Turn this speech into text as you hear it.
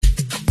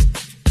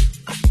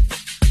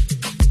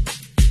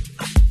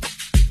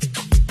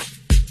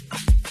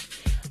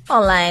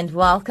Hola and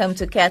welcome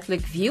to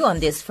Catholic View on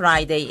this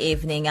Friday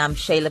evening. I'm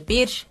Sheila.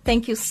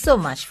 Thank you so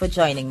much for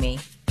joining me.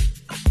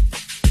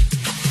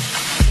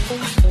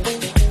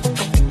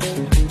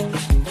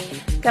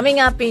 Coming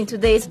up in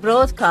today's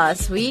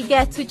broadcast, we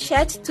get to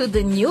chat to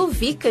the new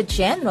Vicar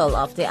General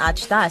of the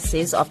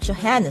Archdiocese of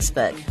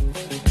Johannesburg.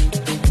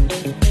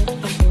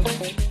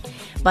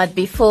 But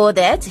before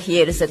that,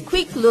 here is a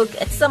quick look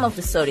at some of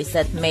the stories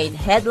that made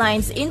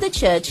headlines in the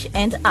Church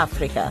and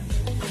Africa.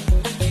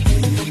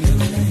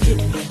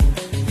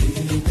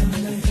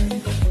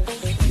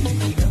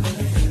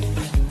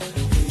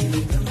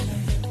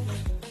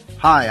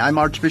 Hi, I'm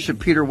Archbishop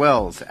Peter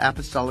Wells,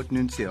 Apostolic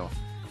Nuncio.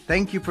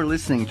 Thank you for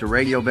listening to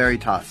Radio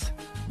Veritas,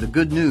 the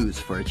good news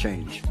for a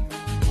change.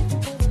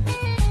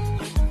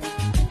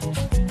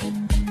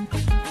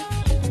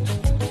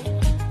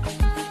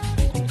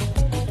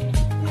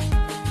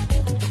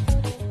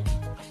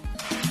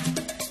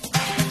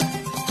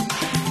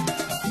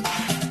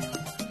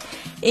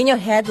 In your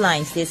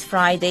headlines this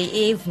Friday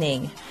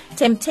evening,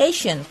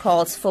 temptation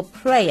calls for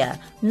prayer,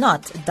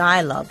 not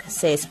dialogue,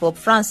 says Pope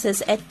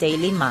Francis at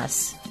Daily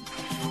Mass.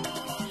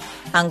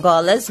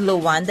 Angola's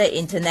Luanda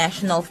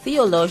International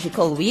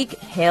Theological Week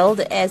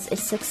hailed as a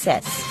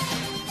success.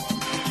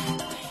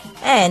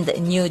 And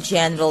new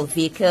General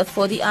Vicar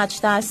for the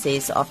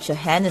Archdiocese of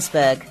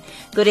Johannesburg.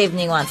 Good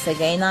evening once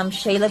again, I'm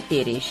Sheila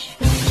Pires.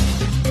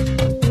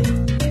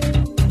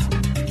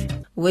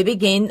 We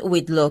begin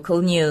with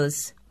local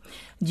news.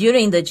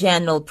 During the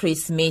General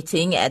Priest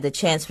meeting at the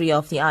Chancery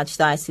of the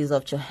Archdiocese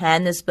of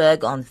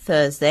Johannesburg on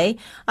Thursday,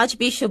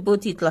 Archbishop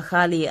Buti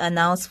Tlhagale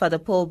announced Father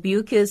Paul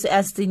Bukers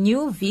as the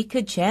new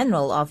Vicar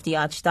General of the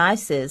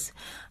Archdiocese.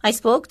 I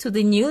spoke to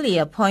the newly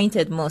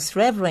appointed Most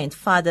Reverend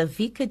Father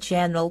Vicar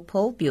General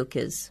Paul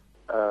Bukers.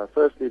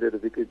 Firstly, that a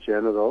Vicar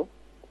General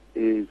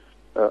is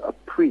a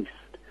priest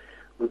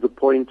who is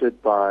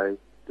appointed by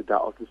the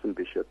diocesan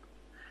bishop,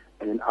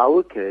 and in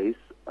our case,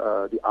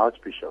 the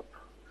Archbishop.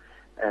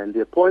 And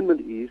the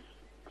appointment is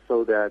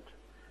so that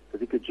the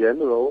Vicar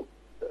General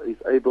is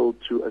able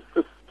to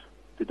assist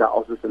the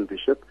diocesan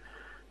bishop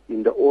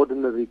in the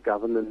ordinary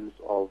governance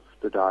of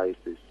the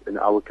diocese, in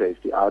our case,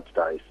 the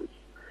Archdiocese.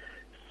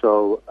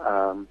 So,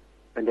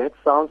 and that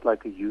sounds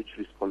like a huge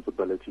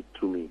responsibility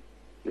to me,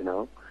 you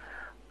know.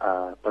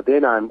 But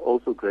then I'm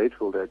also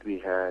grateful that we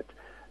had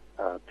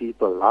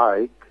people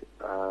like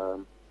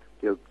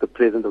the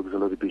present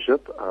auxiliary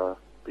bishop,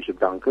 Bishop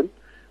Duncan,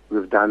 who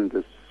have done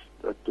this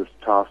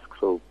task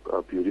so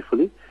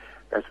beautifully,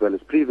 as well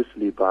as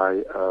previously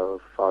by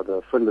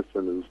Father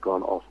Finlayson, who's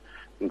gone off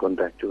and gone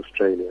back to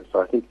Australia.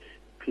 So I think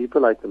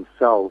people like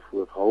themselves who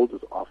have held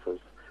this office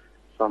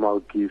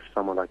somehow give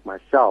someone like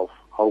myself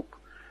hope,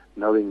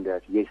 knowing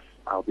that, yes,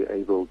 I'll be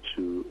able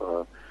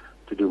to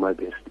do my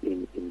best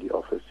in the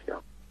office, yeah.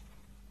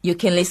 You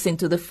can listen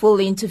to the full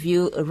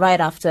interview right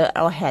after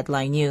our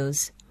headline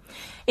news.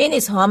 In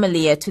his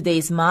homily at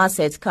today's Mass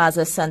at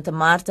Casa Santa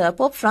Marta,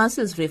 Pope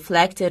Francis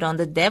reflected on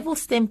the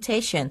devil's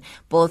temptation,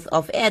 both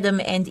of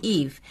Adam and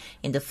Eve,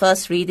 in the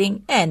first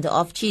reading and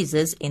of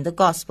Jesus in the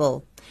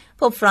Gospel.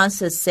 Pope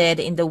Francis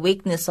said, in the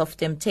weakness of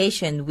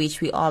temptation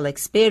which we all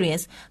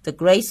experience, the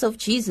grace of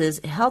Jesus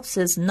helps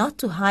us not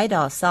to hide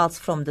ourselves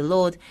from the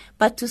Lord,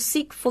 but to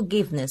seek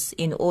forgiveness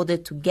in order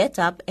to get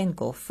up and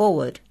go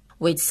forward.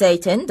 With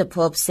Satan, the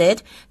Pope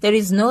said, there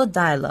is no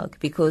dialogue,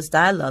 because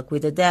dialogue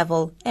with the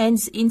devil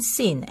ends in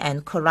sin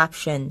and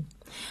corruption.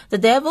 The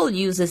devil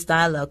uses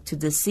dialogue to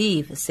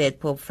deceive, said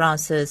Pope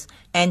Francis,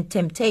 and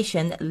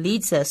temptation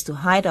leads us to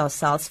hide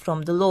ourselves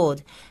from the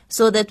Lord,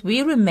 so that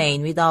we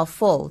remain with our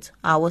fault,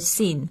 our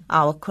sin,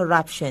 our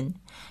corruption.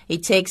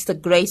 It takes the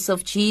grace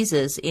of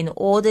Jesus in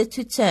order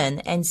to turn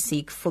and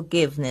seek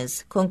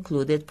forgiveness,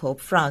 concluded Pope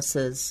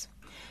Francis.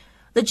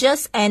 The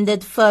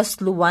just-ended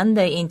first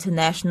Luanda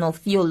International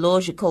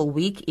Theological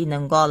Week in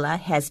Angola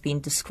has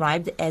been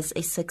described as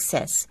a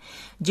success.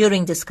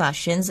 During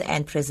discussions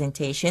and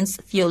presentations,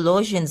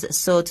 theologians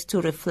sought to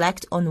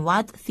reflect on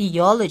what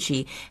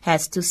theology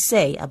has to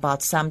say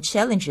about some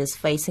challenges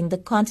facing the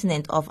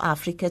continent of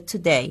Africa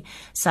today,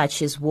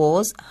 such as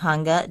wars,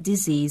 hunger,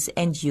 disease,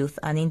 and youth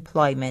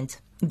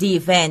unemployment. The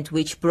event,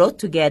 which brought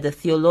together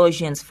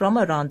theologians from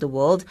around the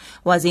world,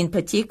 was in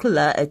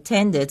particular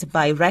attended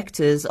by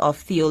rectors of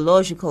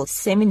theological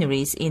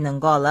seminaries in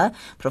Angola,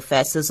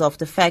 professors of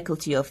the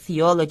Faculty of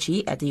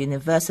Theology at the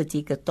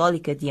University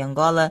Católica de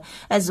Angola,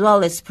 as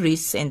well as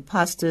priests and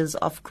pastors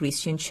of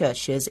Christian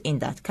churches in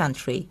that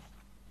country.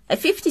 A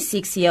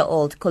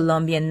 56-year-old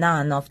Colombian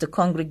nun of the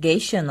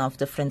Congregation of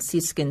the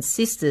Franciscan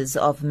Sisters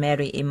of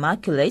Mary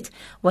Immaculate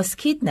was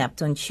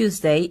kidnapped on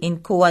Tuesday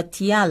in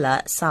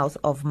Kouatiala, south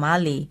of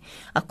Mali.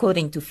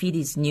 According to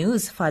Fides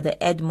News, Father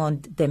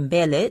Edmond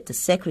Dembele, the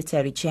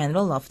Secretary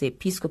General of the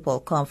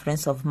Episcopal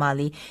Conference of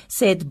Mali,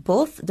 said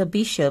both the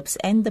bishops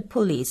and the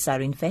police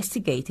are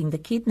investigating the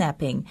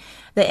kidnapping.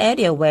 The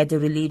area where the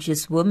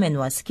religious woman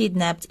was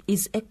kidnapped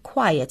is a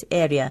quiet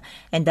area,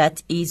 and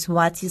that is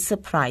what is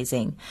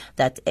surprising.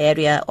 That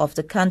area of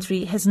the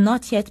country has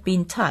not yet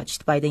been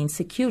touched by the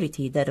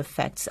insecurity that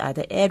affects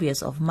other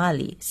areas of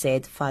Mali,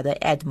 said Father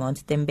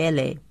Edmond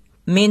Dembele.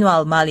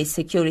 Meanwhile, Mali's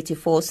security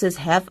forces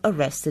have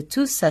arrested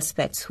 2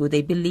 suspects who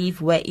they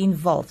believe were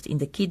involved in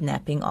the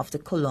kidnapping of the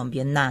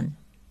Colombian nun.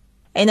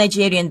 A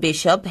Nigerian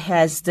bishop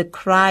has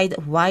decried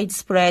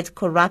widespread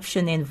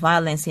corruption and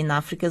violence in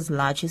Africa's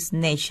largest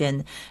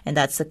nation, and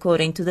that's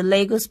according to the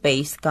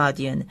Lagos-based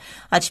Guardian.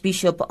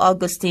 Archbishop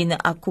Augustine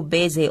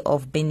Akubeze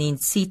of Benin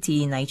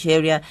City,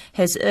 Nigeria,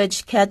 has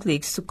urged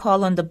Catholics to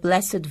call on the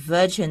Blessed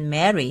Virgin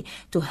Mary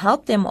to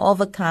help them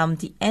overcome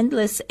the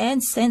endless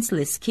and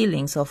senseless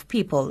killings of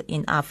people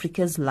in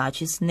Africa's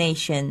largest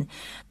nation.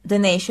 The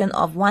nation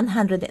of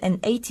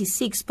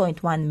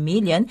 186.1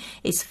 million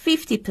is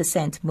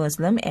 50%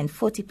 Muslim and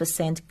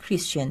 40%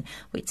 Christian,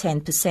 with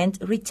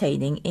 10%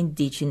 retaining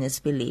indigenous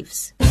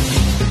beliefs.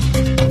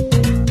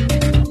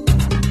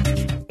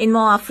 In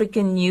more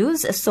African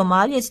news,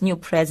 Somalia's new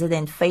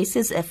president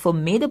faces a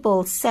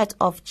formidable set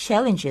of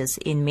challenges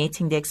in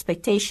meeting the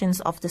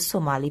expectations of the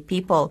Somali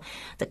people,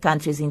 the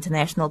country's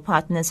international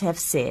partners have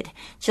said.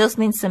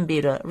 Jocelyn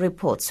Sambira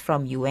reports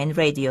from UN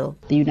Radio.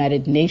 The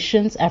United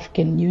Nations,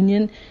 African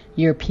Union,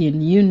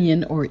 European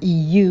Union or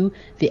EU,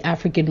 the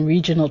African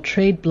Regional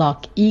Trade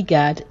Bloc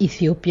IGAD,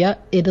 Ethiopia,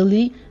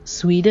 Italy,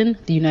 Sweden,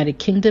 the United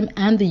Kingdom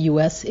and the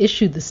US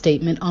issued the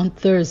statement on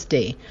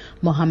Thursday.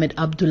 Mohamed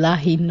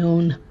Abdullahi,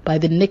 known by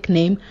the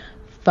nickname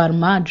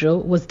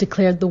Farmajo, was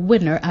declared the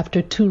winner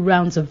after 2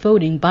 rounds of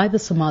voting by the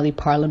Somali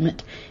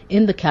parliament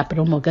in the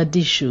capital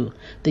Mogadishu.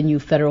 The new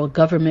federal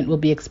government will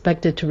be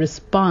expected to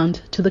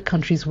respond to the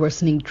country's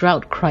worsening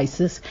drought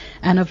crisis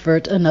and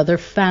avert another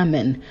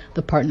famine.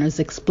 The partners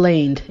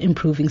explained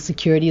improving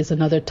security is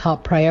another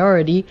top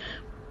priority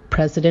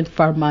President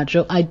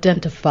Farmajo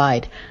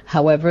identified.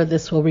 However,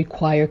 this will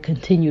require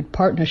continued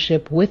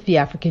partnership with the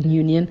African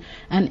Union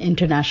and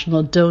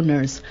international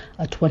donors.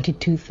 A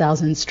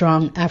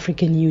 22,000-strong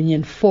African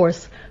Union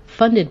force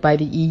funded by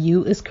the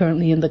EU is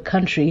currently in the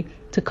country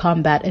to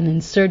combat an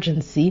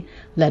insurgency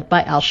led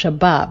by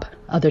Al-Shabaab.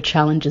 Other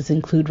challenges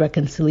include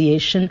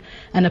reconciliation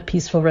and a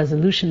peaceful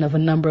resolution of a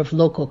number of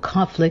local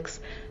conflicts,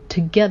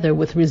 together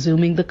with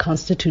resuming the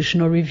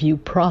constitutional review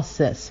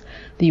process.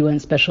 The UN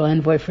Special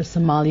Envoy for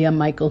Somalia,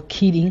 Michael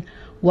Keating,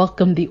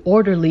 welcomed the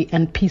orderly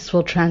and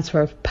peaceful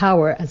transfer of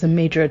power as a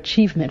major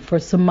achievement for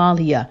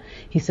Somalia.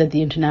 He said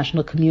the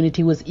international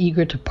community was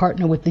eager to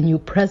partner with the new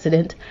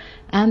president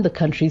and the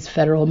country's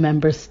federal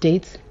member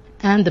states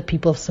and the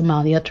people of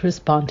Somalia to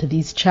respond to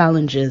these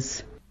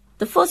challenges.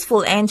 The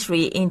forceful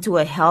entry into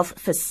a health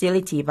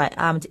facility by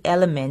armed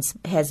elements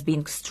has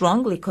been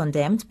strongly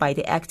condemned by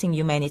the acting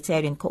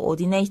humanitarian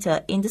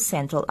coordinator in the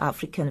Central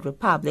African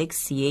Republic,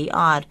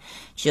 CAR.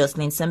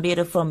 Jocelyn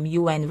Sambira from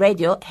UN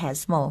Radio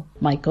has more.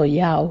 Michael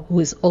Yao, who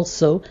is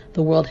also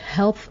the World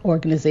Health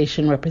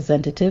Organization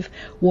representative,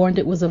 warned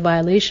it was a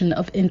violation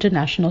of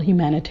international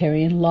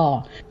humanitarian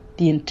law.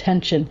 The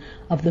intention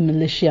of the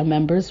militia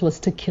members was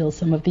to kill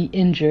some of the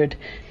injured.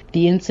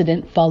 The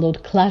incident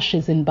followed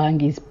clashes in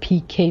Bangi's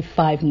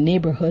PK5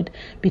 neighborhood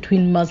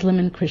between Muslim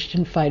and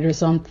Christian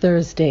fighters on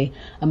Thursday.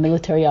 A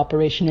military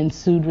operation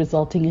ensued,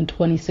 resulting in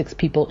 26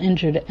 people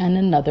injured and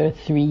another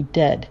 3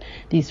 dead.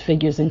 These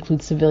figures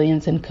include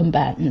civilians and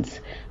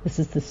combatants. This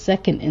is the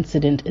second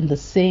incident in the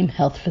same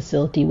health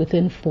facility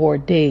within 4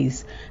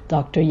 days.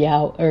 Dr.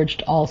 Yao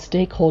urged all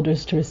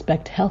stakeholders to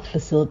respect health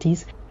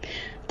facilities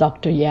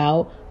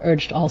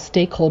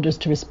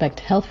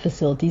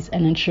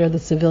and ensure the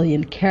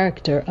civilian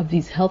character of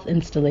these health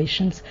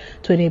installations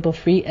to enable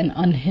free and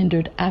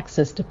unhindered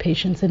access to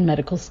patients and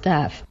medical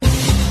staff.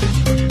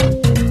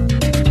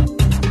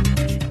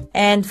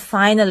 And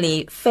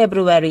finally,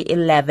 February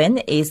 11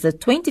 is the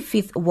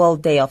 25th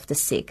World Day of the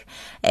Sick,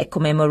 a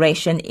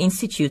commemoration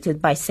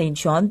instituted by St.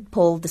 John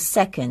Paul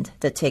II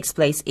that takes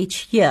place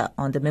each year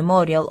on the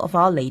memorial of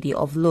Our Lady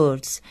of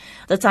Lourdes.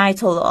 The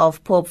title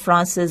of Pope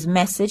Francis'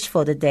 message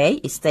for the day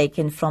is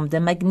taken from the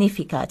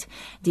Magnificat,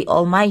 "The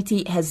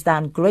Almighty has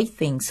done great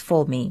things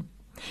for me."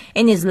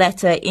 In his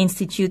letter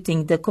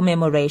instituting the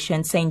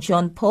commemoration, St.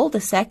 John Paul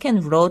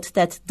II wrote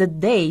that the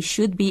day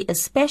should be a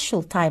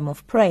special time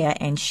of prayer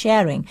and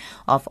sharing,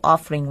 of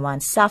offering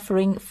one's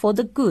suffering for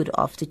the good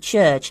of the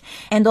Church,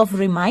 and of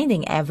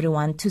reminding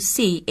everyone to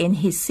see in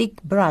his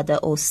sick brother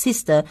or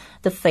sister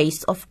the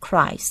face of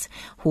Christ,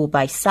 who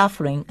by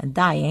suffering,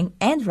 dying,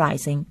 and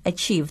rising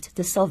achieved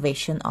the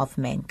salvation of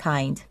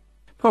mankind.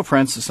 Pope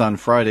Francis on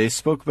Friday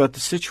spoke about the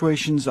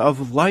situations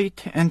of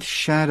light and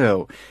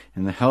shadow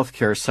in the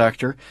healthcare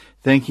sector,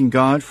 thanking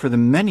God for the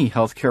many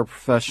healthcare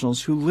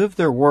professionals who live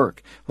their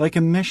work like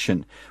a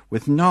mission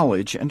with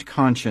knowledge and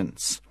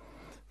conscience.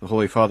 The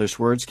Holy Father's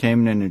words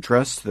came in an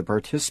address to the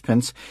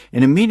participants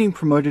in a meeting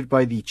promoted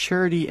by the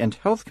Charity and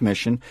Health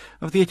Commission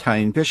of the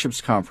Italian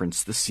Bishops'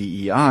 Conference, the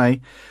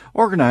CEI,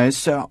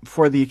 organized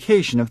for the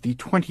occasion of the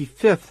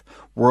 25th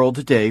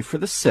World Day for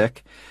the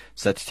Sick,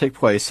 set to take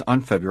place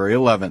on February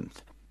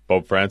 11th.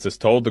 Pope Francis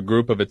told the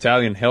group of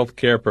Italian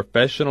healthcare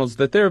professionals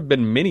that there have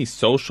been many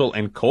social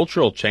and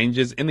cultural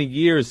changes in the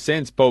years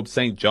since Pope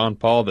St. John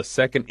Paul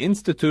II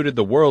instituted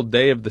the World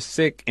Day of the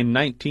Sick in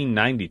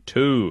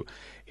 1992.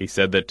 He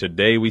said that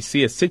today we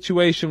see a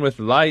situation with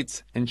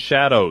lights and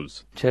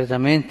shadows.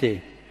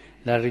 Certamente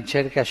La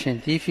ricerca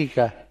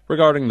scientifica.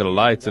 Regarding the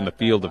lights in the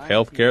field of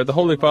healthcare, the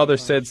Holy Father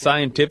said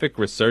scientific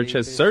research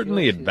has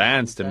certainly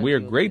advanced, and we are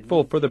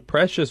grateful for the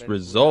precious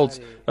results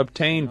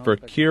obtained for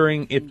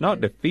curing, if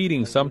not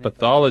defeating, some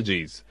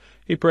pathologies.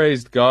 He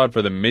praised God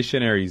for the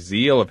missionary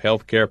zeal of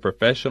healthcare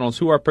professionals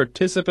who are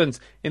participants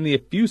in the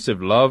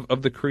effusive love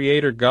of the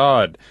Creator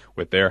God.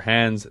 With their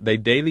hands, they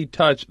daily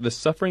touch the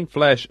suffering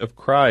flesh of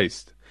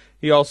Christ.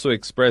 He also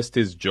expressed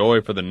his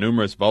joy for the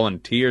numerous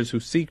volunteers who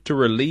seek to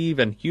relieve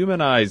and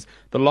humanize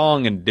the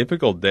long and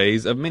difficult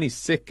days of many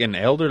sick and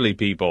elderly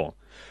people.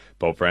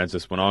 Pope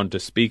Francis went on to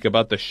speak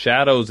about the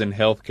shadows in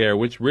healthcare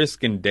which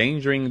risk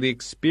endangering the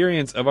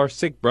experience of our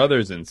sick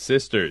brothers and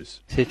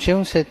sisters. Se c'è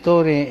un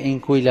settore in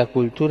cui la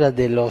cultura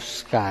dello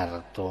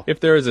scarto.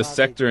 If there is a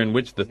sector in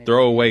which the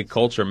throwaway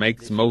culture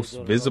makes most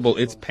visible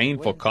its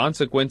painful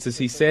consequences,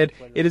 he said,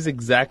 it is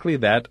exactly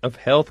that of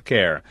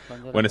healthcare.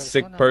 When a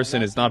sick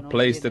person is not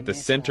placed at the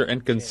center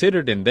and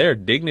considered in their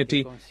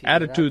dignity,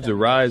 attitudes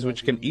arise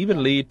which can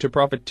even lead to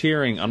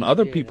profiteering on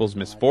other people's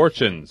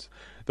misfortunes.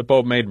 The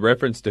Pope made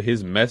reference to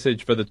his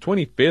message for the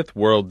 25th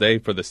World Day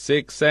for the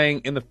Sick,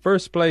 saying, in the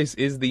first place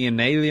is the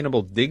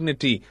inalienable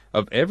dignity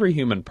of every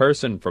human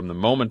person from the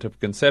moment of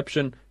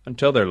conception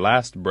until their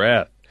last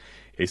breath.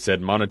 He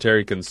said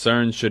monetary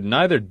concerns should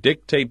neither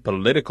dictate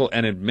political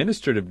and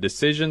administrative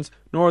decisions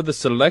nor the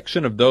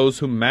selection of those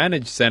who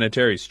manage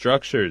sanitary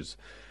structures.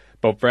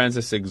 Pope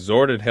Francis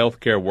exhorted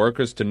healthcare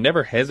workers to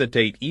never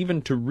hesitate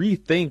even to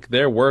rethink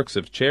their works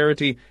of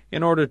charity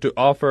in order to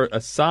offer a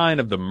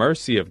sign of the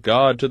mercy of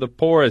God to the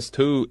poorest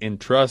who, in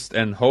trust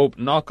and hope,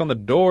 knock on the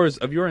doors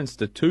of your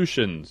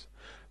institutions.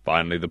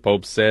 Finally, the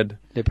Pope said,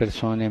 Le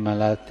persone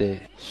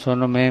malate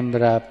sono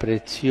membra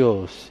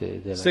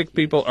preziose della Sick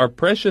people are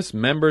precious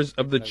members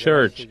of the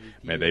Church.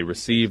 May they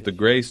receive the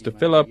grace to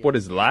fill up what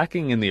is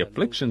lacking in the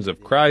afflictions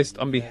of Christ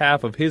on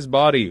behalf of His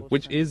body,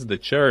 which is the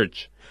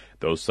Church.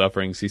 Those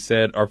sufferings, he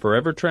said, are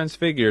forever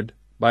transfigured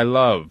by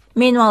love.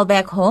 Meanwhile,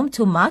 back home,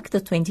 to mark the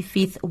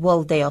 25th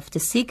World Day of the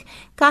Sick,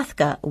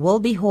 Cathca will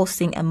be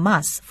hosting a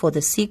Mass for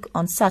the sick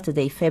on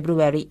Saturday,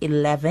 February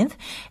 11th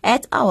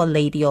at Our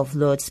Lady of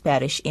Lourdes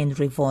Parish in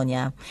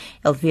Rivonia.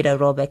 Elvira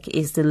Robeck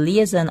is the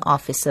liaison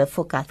officer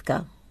for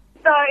Cathca.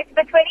 So it's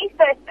the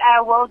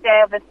 25th World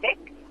Day of the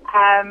Sick,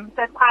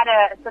 so it's quite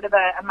a sort of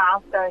a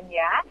milestone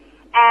year.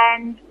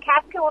 And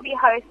Cathca will be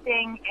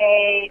hosting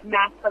a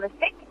Mass for the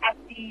sick at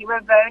the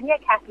Rivonia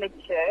Catholic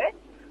Church,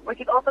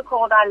 which is also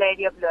called Our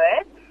Lady of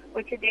Lourdes,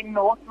 which is in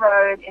North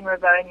Road in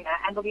Rivonia,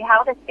 and will be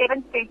held at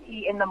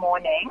 7:30 in the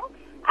morning.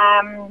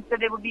 So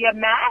there will be a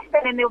Mass,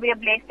 and then there will be a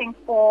blessing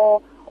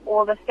for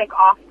all the sick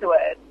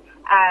afterwards,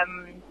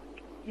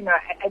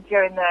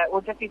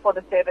 just before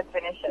the service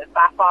finishes,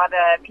 by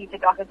Father Peter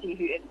Doherty,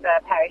 who is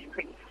the parish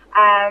priest.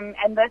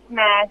 And this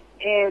Mass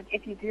is,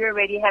 if you do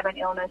already have an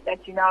illness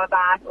that you know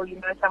about, or you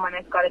know someone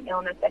that's got an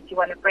illness that you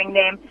want to bring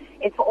them,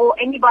 it's for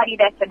anybody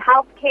that's in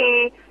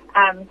healthcare,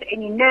 so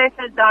any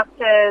nurses,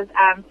 doctors,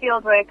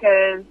 field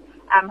workers,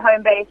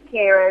 home-based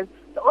carers,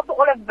 so also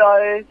all of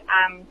those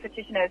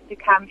petitioners to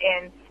come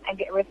in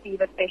and receive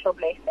a special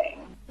blessing.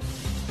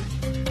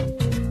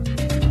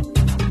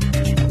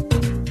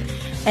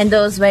 And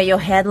those were your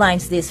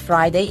headlines this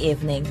Friday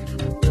evening.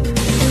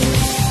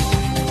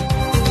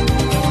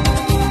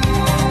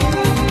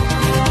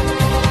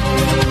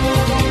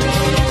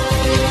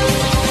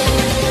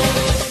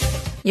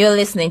 You're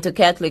listening to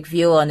Catholic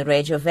View on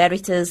Radio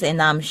Veritas,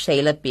 and I'm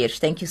Sheila.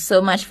 Thank you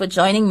so much for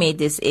joining me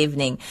this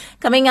evening.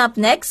 Coming up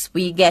next,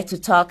 we get to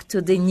talk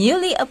to the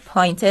newly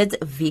appointed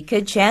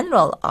Vicar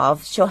General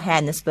of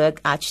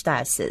Johannesburg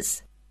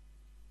Archdiocese.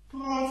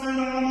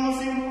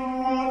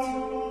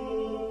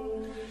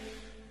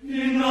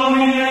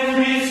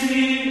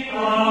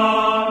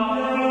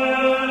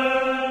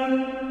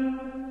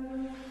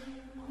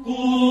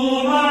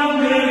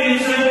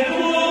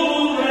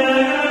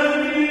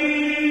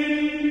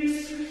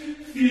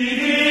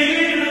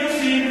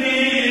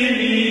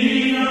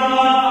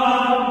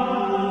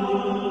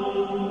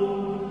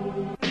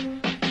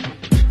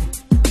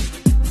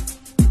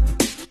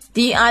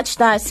 The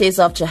Archdiocese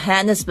of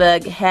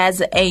Johannesburg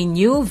has a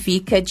new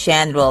Vicar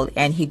General,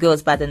 and he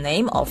goes by the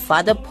name of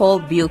Father Paul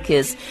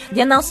Bukes.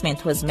 The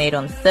announcement was made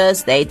on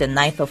Thursday, the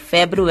 9th of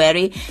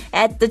February,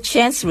 at the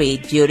Chancery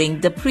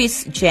during the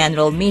Priest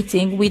General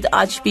meeting with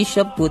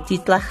Archbishop Buti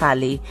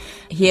Tlhali.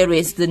 Here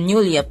is the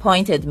newly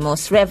appointed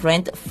Most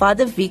Reverend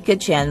Father Vicar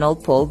General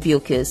Paul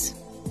Bukes.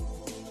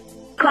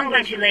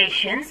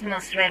 Congratulations,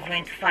 Most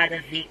Reverend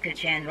Father Vicar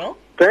General.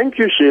 Thank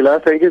you, Sheila.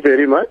 Thank you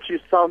very much. You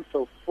sound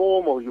so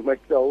formal. You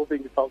make the whole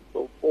thing sound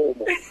so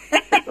formal.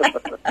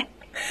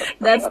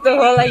 That's the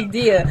whole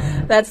idea.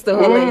 That's the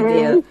whole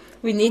idea.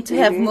 We need to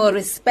have more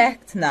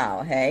respect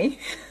now, hey?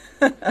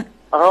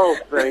 Oh,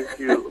 thank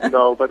you.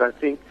 No, but I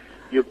think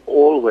you've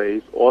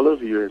always, all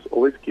of you has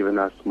always given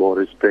us more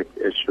respect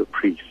as your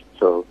priest.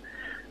 So,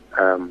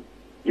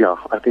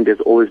 I think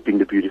there's always been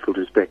the beautiful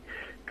respect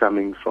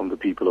coming from the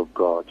people of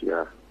God,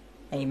 yeah.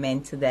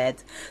 Amen to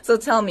that. So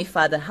tell me,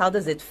 Father, how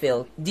does it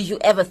feel? Did you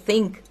ever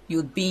think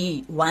you'd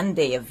be one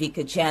day a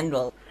Vicar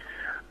General?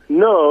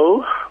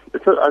 No,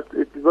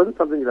 It wasn't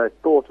something that I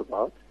thought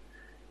about,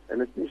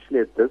 and especially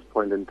at this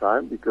point in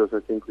time, because I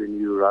think when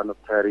you run a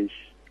parish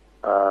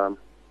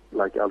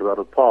like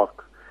Eldorado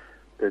Park,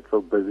 that's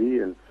so busy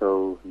and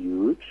so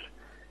huge,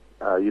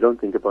 you don't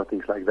think about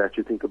things like that.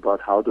 You think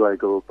about how do I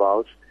go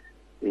about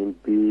in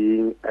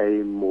being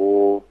a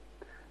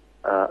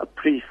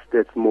priest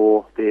that's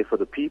more there for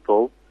the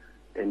people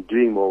and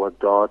doing more what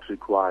God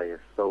requires.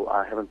 So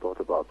I haven't thought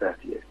about that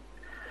yet.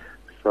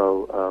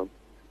 So,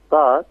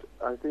 but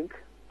I think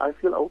I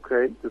feel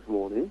okay this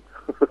morning.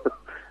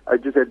 I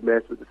just had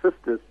mass with the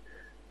sisters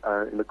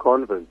in the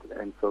convent,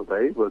 and so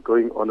they were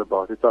going on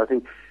about it. So I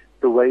think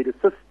the way the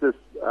sisters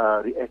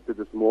reacted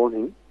this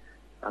morning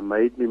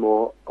made me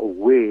more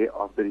aware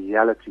of the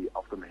reality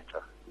of the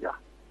matter. Yeah.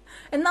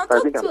 And now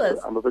so talk to us.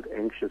 I'm a bit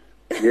anxious.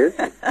 Yes?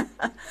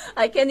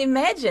 I can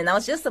imagine. I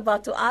was just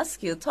about to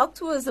ask you. Talk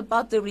to us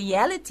about the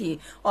reality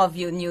of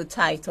your new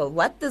title.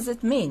 What does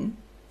it mean?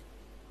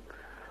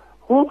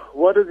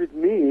 What does it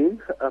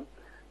mean?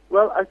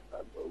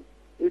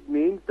 It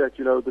means that,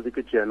 the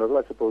Vicar General,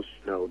 I suppose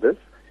you know this,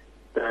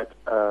 that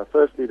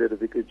firstly that the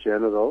Vicar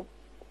General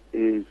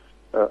is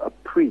a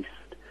priest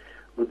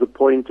who's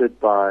appointed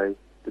by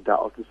the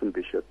diocesan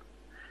bishop,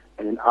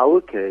 and in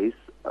our case,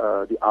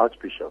 the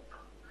Archbishop.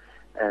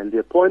 And the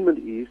appointment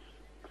is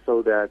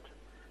so that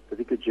the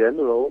Vicar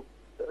General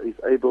is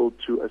able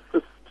to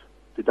assist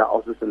the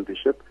diocesan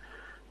bishop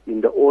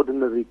in the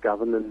ordinary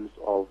governance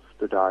of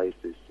the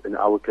diocese, in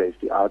our case,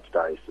 the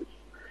Archdiocese.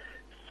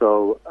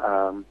 So,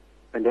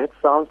 and that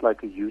sounds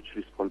like a huge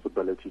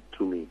responsibility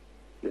to me,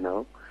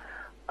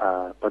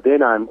 But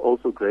then I'm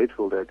also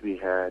grateful that we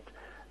had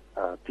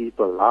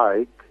people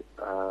like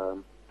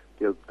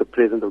the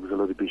present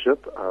auxiliary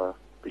bishop,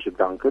 Bishop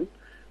Duncan,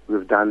 who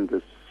have done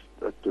this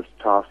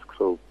task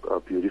so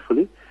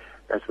beautifully,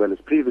 as well as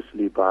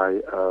previously by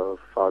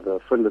Father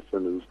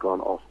Finlayson, who's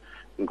gone off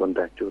and gone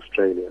back to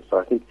Australia. So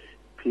I think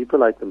people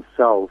like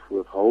themselves who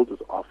have held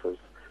this office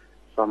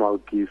somehow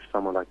give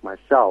someone like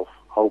myself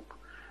hope,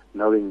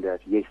 knowing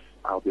that, yes,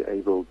 I'll be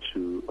able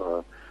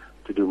to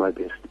do my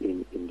best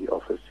in the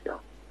office, yeah.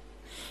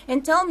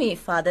 And tell me,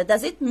 Father,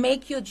 does it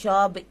make your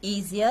job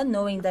easier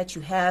knowing that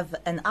you have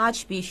an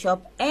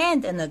archbishop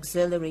and an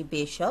auxiliary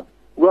bishop?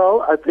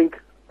 Well, I think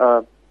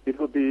it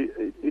will be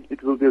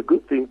a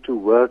good thing to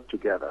work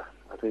together.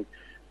 I think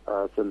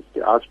since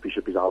the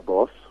archbishop is our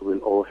boss, we'll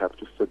all have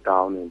to sit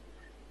down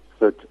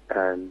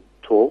and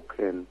talk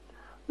and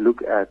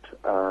look at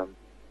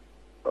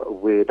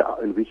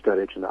in which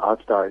direction the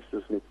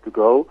archdiocese needs to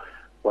go,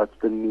 what's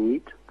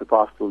the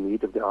pastoral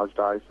need of the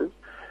archdiocese.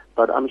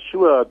 But I'm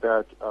sure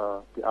that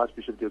the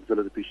archbishop, the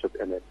auxiliary bishop,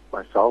 and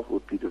myself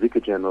would be the vicar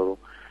general,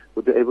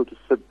 would be able to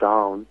sit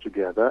down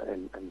together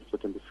and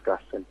sit and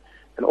discuss and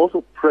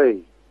also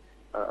pray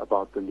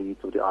about the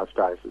needs of the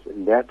archdiocese.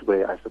 In that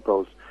way, I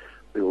suppose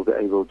we will be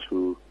able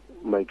to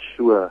make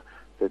sure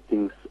that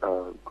things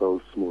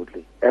go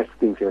smoothly, as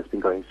things have been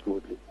going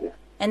smoothly. Yes.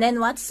 And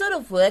then what sort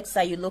of works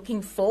are you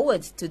looking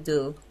forward to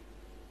do?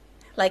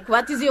 Like,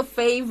 what is your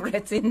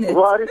favorite in it?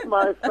 What is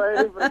my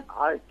favorite?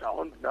 I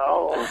don't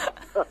know.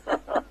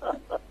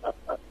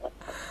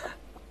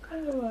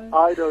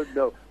 I don't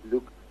know.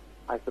 Look,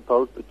 I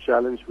suppose the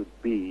challenge would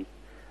be,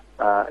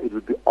 it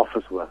would be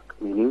office work,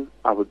 meaning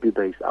I would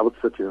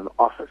sit in an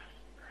office.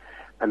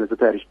 And as a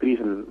parish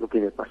priest, and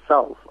looking at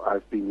myself,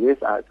 I've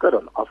got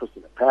an office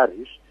in a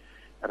parish,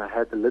 and I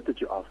had the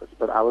liturgy office,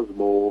 but I was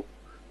more,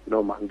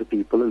 among the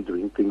people and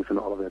doing things and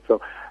all of that. So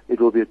it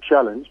will be a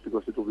challenge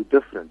because it will be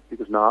different,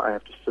 because now I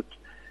have to sit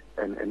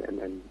and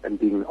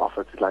be in the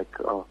office. It's like,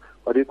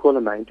 what do you call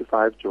a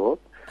 9-to-5 job?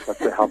 But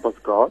to help us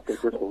God,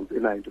 that just won't be a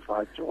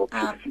 9-to-5 job.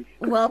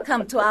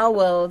 Welcome to our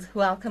world.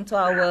 Welcome to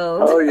our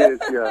world. Oh, yes,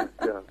 yeah.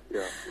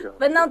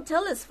 But now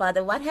tell us,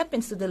 Father, what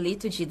happens to the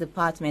liturgy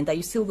department? Are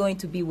you still going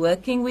to be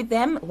working with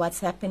them?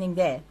 What's happening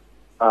there?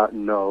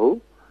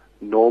 No.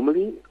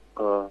 Normally,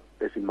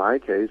 as in my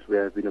case,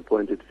 where I've been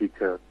appointed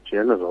Vicar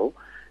General,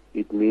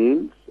 it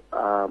means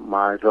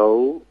my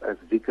role as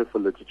Vicar for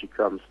Liturgy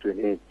comes to an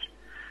end.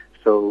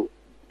 So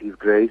His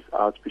Grace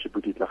Archbishop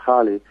Budit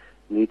Lachale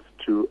needs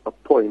to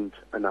appoint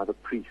another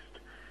priest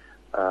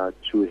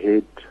to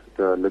head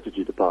the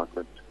liturgy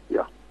department.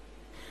 Yeah.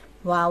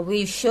 Wow,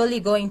 we're surely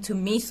going to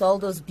miss all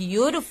those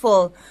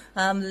beautiful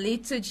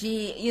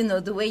liturgy,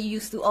 the way you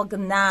used to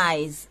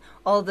organize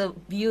all the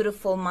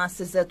beautiful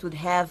masses that would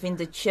have in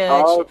the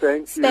church. Oh,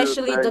 thank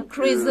especially you. The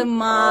Chrism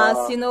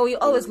Mass. We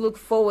always look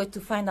forward to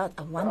find out,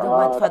 I wonder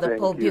what Father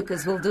Paul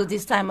Bucas will do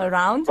this time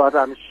around. But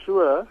I'm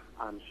sure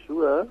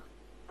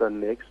the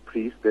next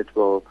priest that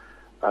will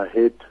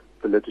head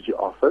the liturgy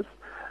office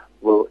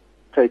will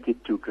take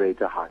it to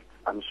greater heights.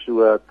 I'm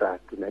sure that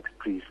the next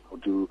priest will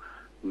do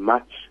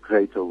much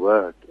greater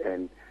work,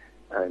 and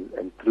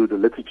through the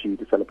liturgy,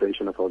 the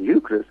celebration of Holy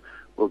Eucharist,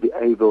 will be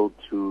able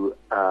to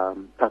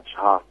touch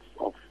hearts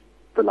of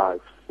the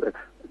lives,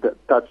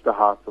 touch the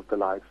hearts and the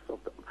lives of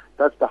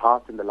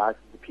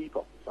the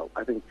people. So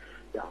I think,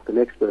 the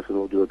next person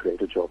will do a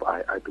greater job,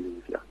 I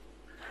believe, yeah.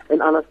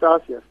 And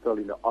Anastasia is still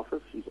in the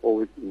office. She's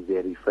always been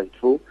very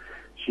faithful.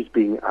 she's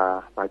been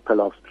my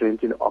pillar of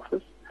strength in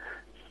office.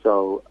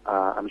 So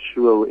I'm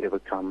sure whoever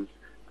comes,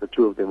 the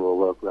two of them will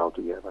work well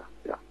together.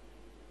 Yeah,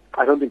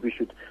 I don't think we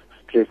should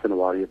stress and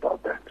worry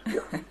about that.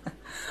 Yeah.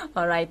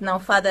 All right. Now,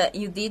 Father,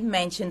 you did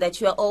mention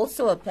that you are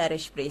also a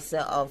parish priest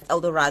of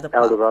Eldorado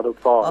Park. Eldorado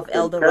Park. Of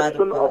Eldorado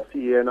Patron Park. of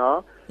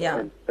Siena Yeah.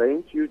 and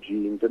St.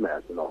 Eugene de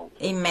Mazenod.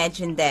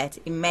 Imagine that.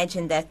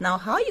 Imagine that. Now,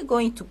 how are you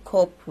going to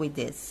cope with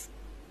this?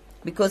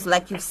 Because,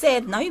 like you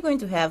said, now you're going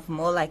to have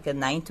more like a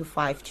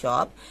 9-to-5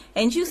 job,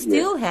 and you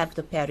still have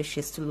the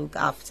parishes to look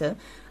after.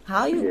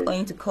 How are you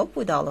going to cope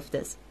with all of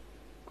this?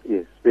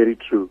 Yes, very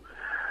true.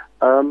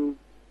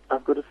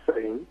 I've got a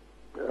saying,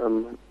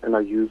 and I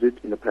use it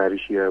in the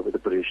parish here with the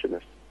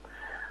parishioners.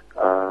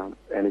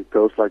 And it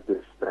goes like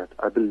this, that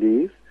I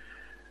believe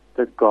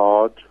that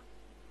God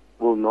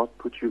will not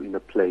put you in a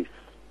place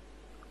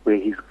where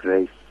His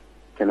grace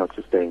cannot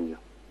sustain you.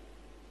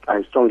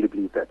 I strongly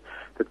believe that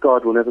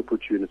God will never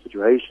put you in a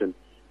situation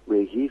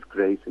where His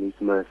grace and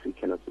His mercy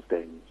cannot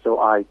sustain you. So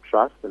I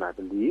trust and I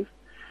believe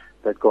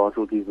that God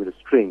will give me the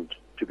strength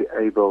to be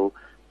able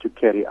to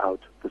carry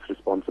out this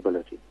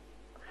responsibility.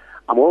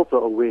 I'm also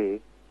aware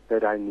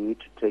that I need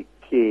to take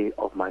care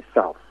of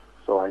myself.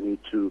 So I need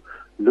to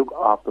look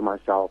after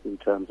myself in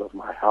terms of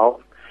my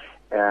health,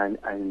 and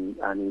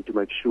I need to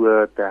make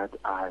sure that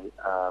I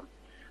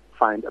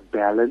find a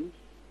balance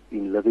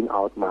in living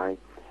out my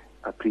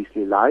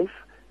priestly life,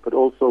 but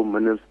also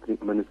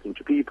ministering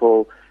to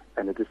people,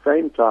 and at the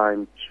same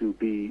time to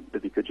be the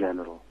Vicar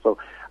General. So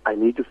I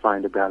need to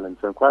find a balance.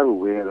 I'm quite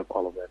aware of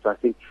all of that. So I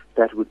think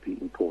that would be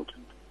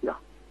important. Yeah.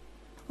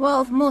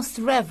 Well, Most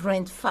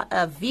Reverend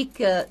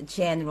Vicar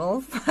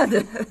General,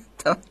 Father.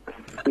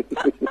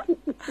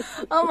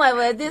 Oh my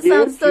word, this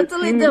sounds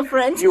totally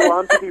different. You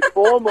want to be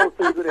formal,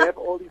 so you would have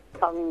all these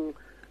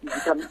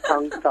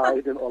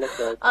tongue-tied and all of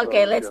that.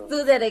 Okay, so, let's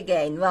do that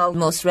again. Well,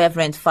 Most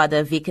Reverend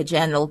Father Vicar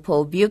General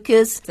Paul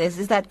Bucas,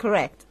 is that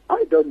correct?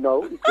 I don't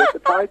know. It's just the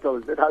title.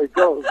 Is that how it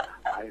goes?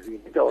 I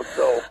really don't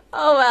know.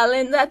 Oh, well,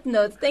 in that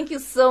note, thank you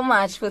so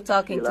much for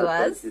talking Sheila, to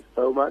us. Thank you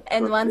so much.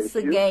 And God once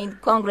bless you. again,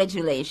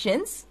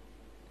 congratulations.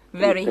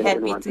 Very Yes,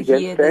 happy once to again,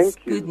 hear this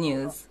thank you. good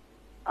news.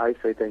 I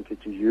say thank you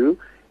to you,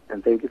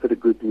 and thank you for the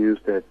good news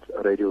that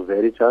Radio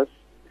Veritas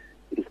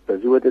is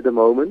busy with at the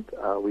moment.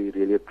 We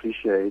really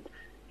appreciate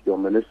your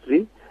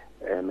ministry,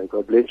 and may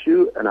God bless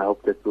you, and I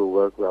hope that we'll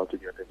work well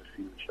together in the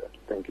future.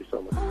 Thank you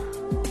so much.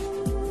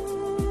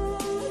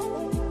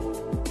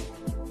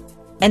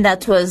 And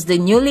that was the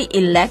newly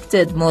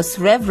elected Most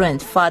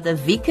Reverend Father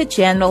Vicar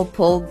General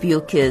Paul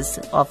Bucas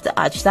of the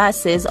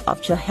Archdiocese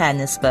of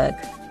Johannesburg.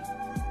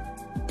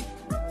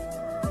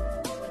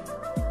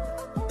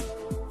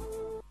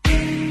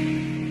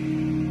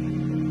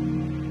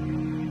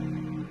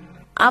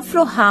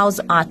 Afro house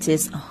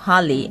artist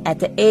Holly, at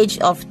the age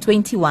of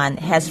 21,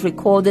 has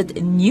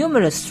recorded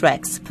numerous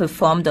tracks,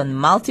 performed on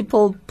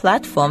multiple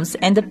platforms,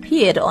 and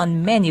appeared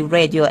on many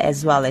radio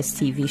as well as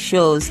TV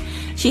shows.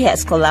 She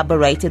has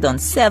collaborated on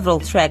several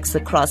tracks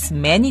across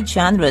many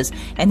genres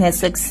and has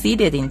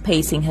succeeded in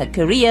pacing her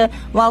career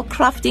while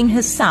crafting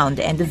her sound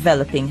and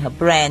developing her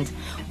brand.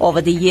 Over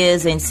the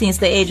years and since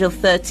the age of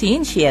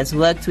 13, she has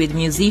worked with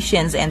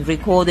musicians and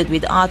recorded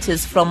with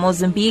artists from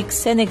Mozambique,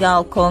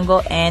 Senegal, Congo,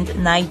 and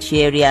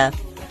Nigeria.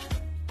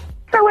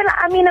 So when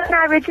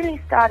I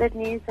originally started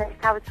music,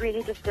 I was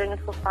really just doing it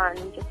for fun,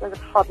 just as a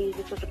hobby,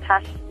 just as a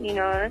passion,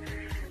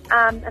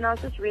 And I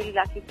was just really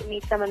lucky to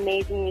meet some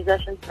amazing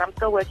musicians that I'm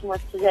still working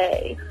with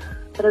today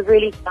that have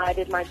really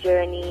guided my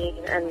journey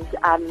and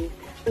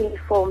really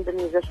formed the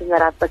musician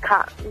that I've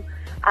become.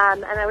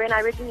 And when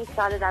I originally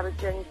started, I was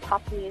doing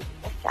pop music,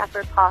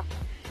 Afro pop,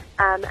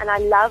 and I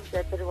loved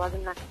it, but it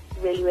wasn't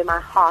really where my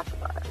heart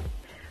was.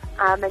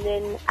 And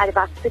then at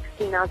about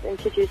 16, I was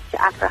introduced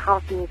to Afro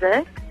house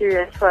music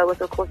through a tour with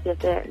Okosi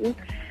FM,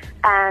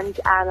 and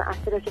I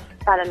sort of just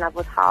fell in love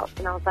with house,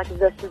 and I was like,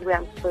 this is where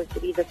I'm supposed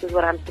to be, this is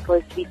what I'm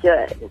supposed to be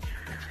doing.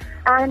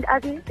 And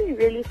I've been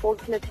really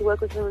fortunate to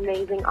work with some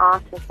amazing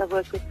artists. I've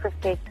worked with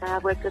Professor,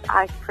 I've worked with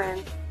Ice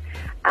Prince,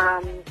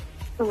 I've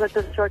worked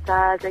with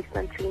Shorta, Drake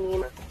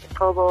Santini,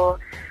 Kobo,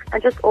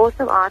 and just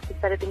awesome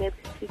artists that have been able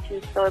to teach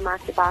me so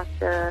much about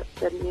the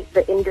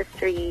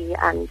industry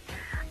and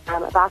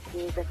about the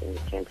music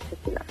industry in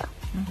particular.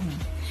 Mm-hmm.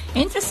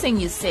 Interesting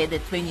you say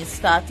that when you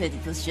started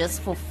it was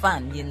just for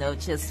fun,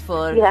 just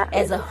for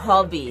as a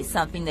hobby,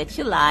 something that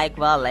you like.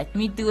 Well, let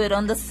me do it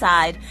on the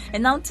side.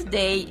 And now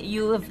today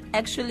you have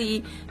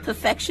actually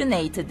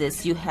perfectionated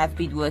this. You have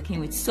been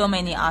working with so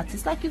many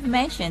artists, like you've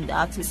mentioned,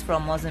 artists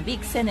from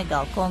Mozambique,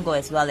 Senegal, Congo,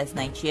 as well as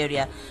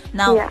Nigeria.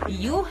 Now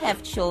you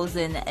have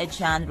chosen a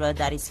genre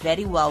that is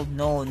very well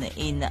known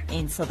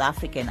in South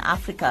Africa and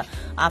Africa,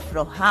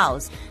 Afro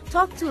House.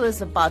 Talk to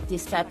us about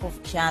this type of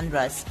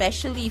genre,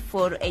 especially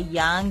for a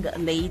young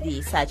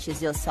lady such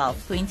as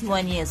yourself,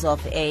 21 years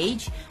of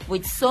age,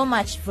 with so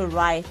much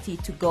variety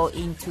to go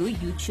into.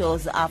 You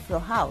chose Afro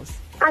House.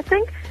 I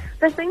think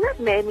the thing that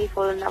made me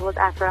fall in love with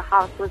Afro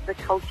House was the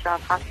culture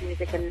of house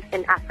music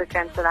in Africa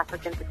and South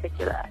Africa in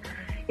particular.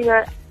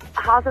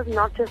 House is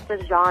not just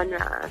a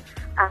genre.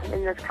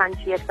 in this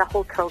country. It's the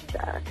whole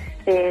culture.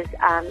 There's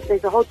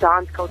a whole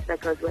dance culture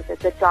that goes with it.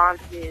 The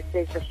dance moves,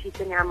 there's the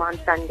shitanyam on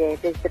Sunday,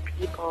 there's the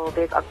people,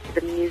 there's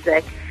obviously the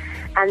music.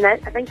 And I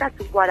think that's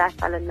what I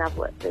fell in love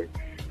with, is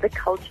the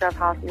culture of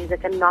house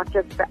music and not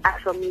just the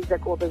actual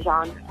music or the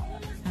genre.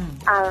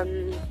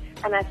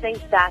 And I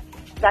think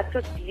that's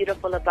what's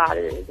beautiful about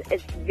it. Is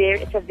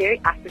it's a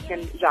very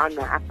African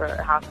genre, Afro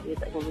house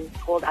music, and it's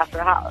called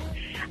Afro house.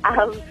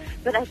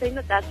 But I think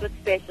that's what's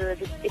special.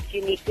 It's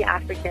uniquely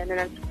African, and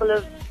it's full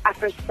of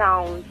Afro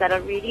sounds that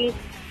are really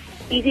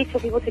easy for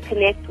people to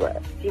connect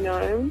with, you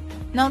know.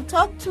 Now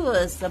talk to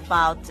us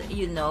about,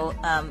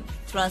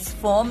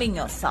 transforming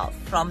yourself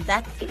from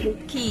that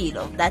kid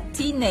or that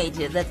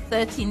teenager, that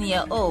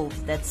 13-year-old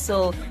that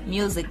saw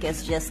music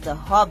as just a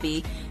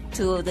hobby,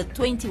 to the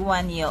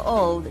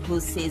 21-year-old who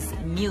sees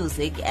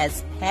music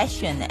as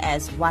passion,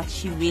 as what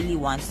she really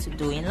wants to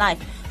do in life.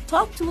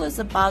 Talk to us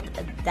about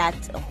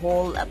that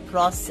whole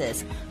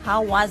process.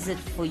 How was it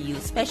for you,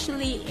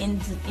 especially in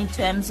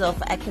terms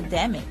of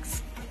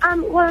academics?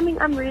 Well, I mean,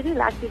 I'm really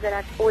lucky that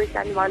I've always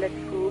done well at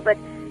school, but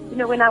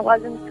when I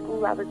was in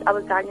school, I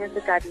was diagnosed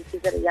with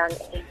diabetes at a young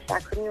age. I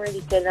couldn't really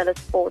get another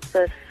sport,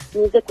 so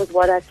music was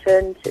what I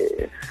turned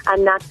to,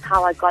 and that's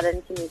how I got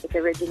into music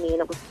originally.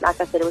 And it was, like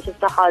I said, it was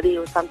just a hobby. It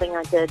was something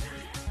I did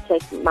to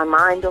take my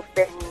mind off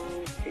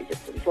things, to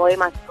just enjoy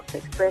myself, to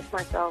express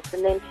myself.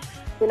 And then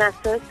when I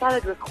first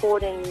started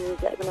recording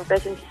music, when I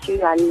first went to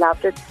studio, I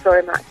loved it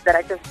so much that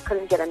I just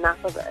couldn't get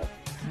enough of it.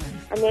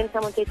 And then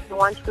someone said to me,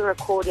 why don't you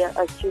record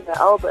a studio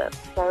album?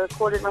 So I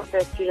recorded my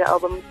first studio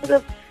album,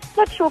 sort of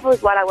not sure if it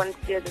was what I wanted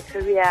to do as a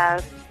career,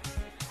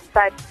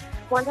 but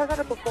once I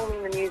started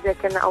performing the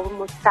music and the album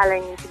was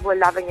selling, people were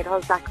loving it, I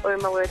was like, oh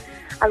my word,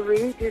 I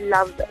really do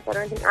love this. I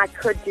don't think I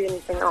could do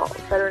anything else.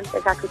 I don't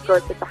think I could go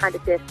sit behind a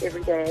desk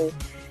every day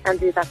and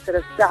do that sort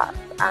of stuff.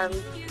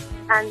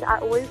 And I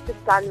always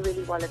just done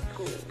really well at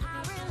school.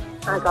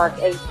 I got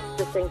 8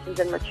 distinctions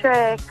in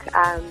matric,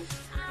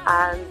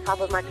 top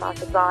of my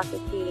class at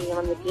varsity,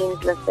 on the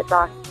dean's list at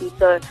varsity.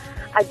 So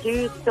I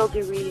do still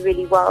do really,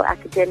 really well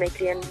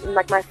academically, and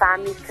like my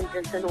family's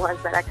condition was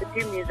that I could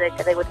do music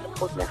and they would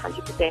support me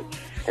 100%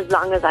 as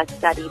long as I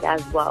studied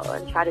as well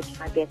and try to do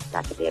my best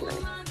at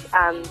academics.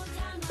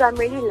 So I'm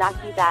really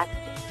lucky that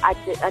I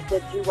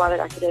did do well at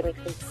academics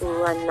in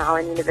school and now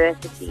in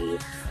university.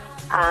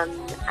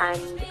 And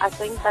I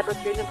think that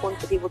what's really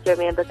important for people to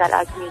remember that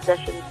as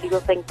musicians,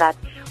 people think that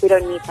we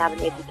don't need to have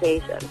an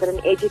education, but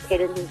an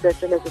educated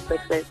musician is a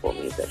successful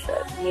musician,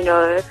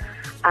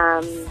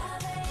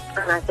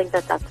 and I think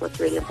that that's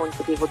what's really important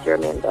for people to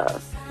remember.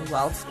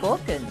 Well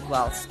spoken.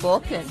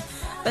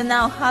 But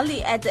now,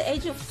 Holly, at the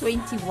age of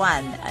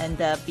 21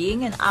 and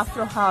being an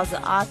Afro House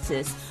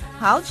artist,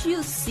 how do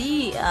you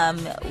see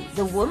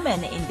the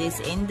women in this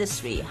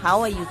industry?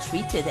 How are you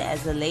treated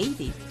as a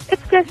lady?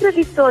 It's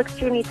definitely still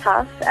extremely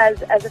tough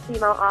as a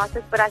female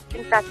artist, but I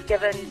think that's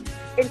given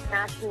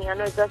internationally. I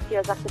know this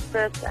year is like the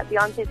first,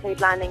 Beyonce's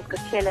headlining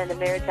Coachella in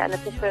America, and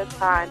it's the first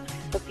time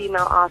a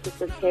female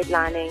artist is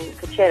headlining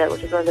Coachella,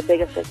 which is one of the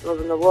biggest festivals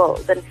in the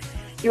world. And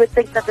you would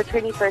think that the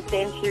 21st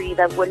century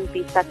that wouldn't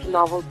be such a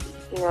novelty,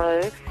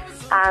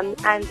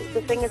 And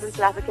the thing is, in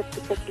South Africa, it's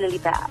particularly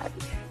bad.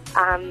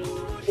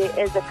 There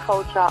is a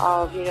culture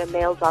of,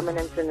 male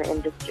dominance in the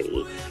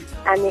industry.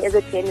 And there is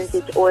a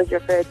tendency to always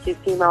refer to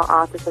female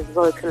artists as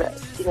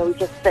vocalists. We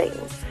just sing.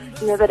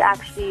 But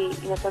actually,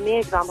 for me,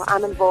 example,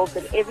 I'm involved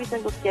in every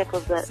single step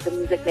of the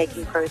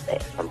music-making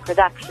process, from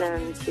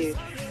production to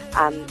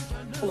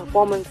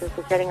performances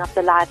to setting up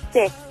the live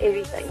set,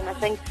 everything. And I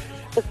think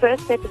the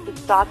first step is to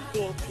start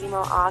seeing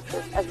female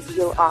artists as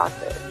real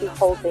artists who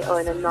hold their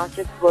own and not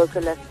just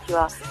vocalists who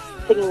are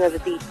singing over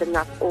beats and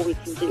that's all we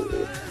can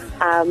do.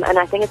 And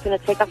I think it's going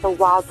to take us a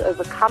while to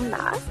overcome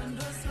that.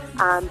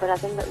 But I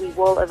think that we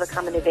will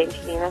overcome it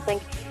eventually. And I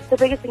think the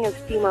biggest thing is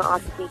female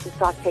artists need to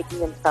start taking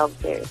themselves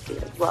seriously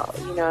as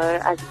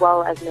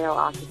well as male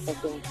artists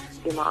taking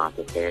female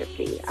artists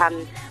seriously.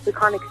 We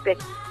can't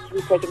expect to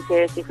be taken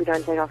seriously if we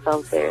don't take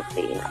ourselves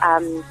seriously.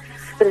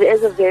 But it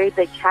is a very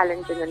big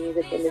challenge in the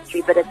music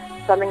industry, but it's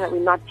something that we're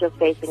not just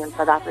facing in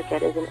South Africa.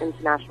 It is an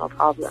international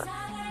problem.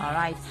 All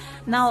right.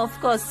 Now, of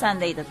course,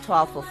 Sunday, the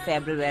 12th of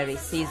February,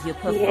 sees you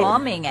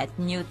performing at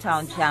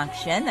Newtown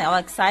Junction. How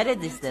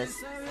excited is this?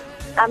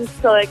 I'm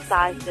so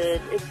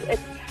excited.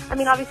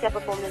 Obviously I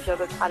performed in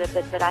Joburg quite a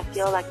bit, but I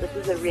feel like this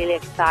is a really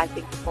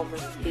exciting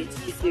performance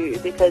to do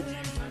because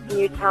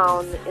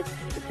Newtown is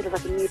sort of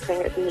like a new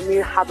thing. It's a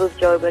new hub of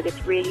Joburg.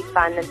 It's really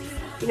fun. And,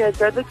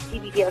 Joburg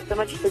CBD has so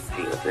much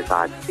history with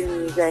regards to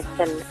music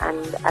and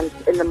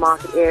in the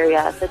market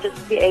area. So just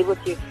to be able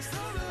to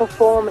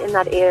perform in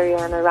that area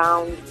and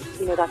around,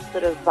 that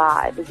sort of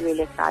vibe is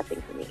really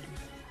exciting for me.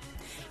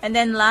 And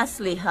then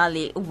lastly,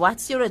 Holly,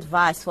 what's your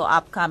advice for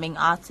upcoming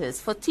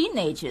artists, for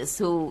teenagers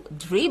who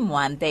dream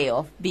one day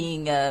of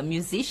being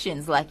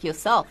musicians like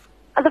yourself?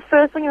 The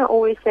first thing I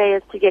always say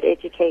is to get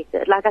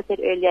educated. Like I said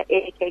earlier,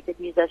 educated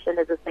musician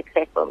is a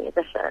successful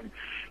musician.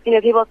 You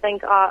know, people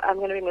think, oh, I'm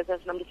going to be a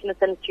musician, I'm just going to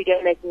sit in the studio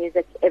and make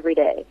music every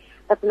day.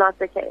 That's not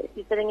the case.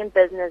 You're sitting in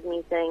business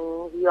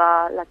meetings, you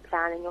are like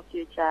planning your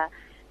future.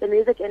 The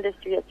music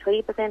industry is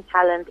 20%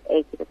 talent,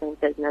 80%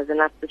 business, and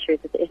that's the truth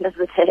at the end of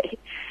the day.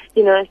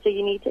 You know, so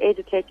you need to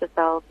educate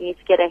yourself, you need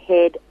to get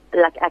ahead,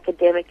 like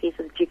academically,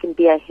 so that you can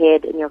be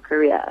ahead in your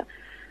career.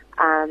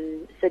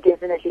 So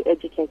definitely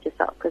educate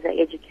yourself, because an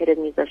educated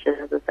musician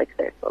is a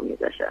successful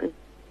musician.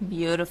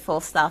 Beautiful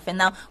stuff. And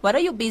now, what are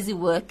you busy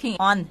working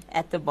on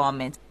at the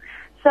moment?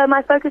 So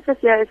my focus this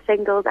year is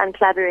singles and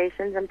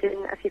collaborations. I'm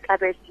doing a few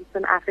collaborations with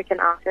some African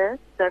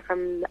artists, so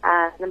from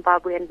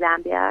Zimbabwe and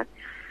Zambia.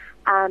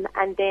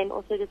 And then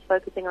also just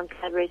focusing on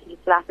collaborations with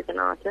South African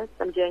artists.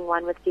 I'm doing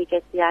one with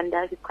DJ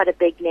Sianda, who's quite a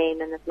big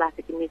name in the South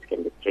African music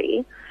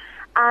industry.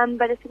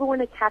 But if people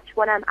want to catch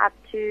what I'm up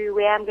to,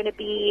 where I'm going to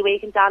be, where you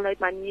can download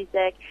my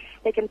music,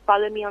 they can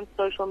follow me on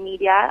social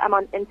media. I'm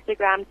on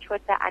Instagram,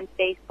 Twitter, and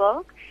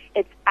Facebook.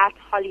 It's at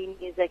Holly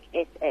Music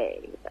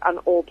SA on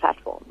all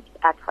platforms,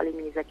 at Holly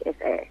Music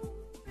SA.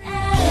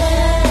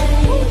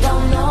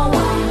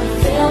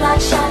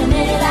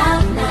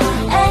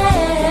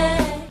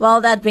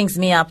 Well, that brings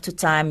me up to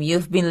time.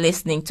 You've been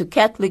listening to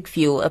Catholic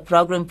View, a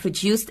program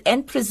produced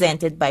and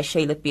presented by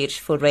Sheila Pires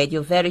for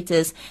Radio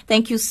Veritas.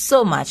 Thank you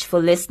so much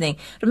for listening.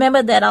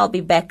 Remember that I'll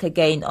be back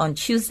again on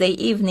Tuesday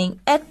evening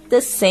at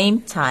the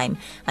same time.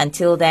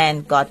 Until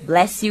then, God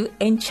bless you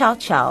and ciao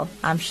ciao.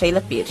 I'm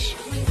Sheila Pires.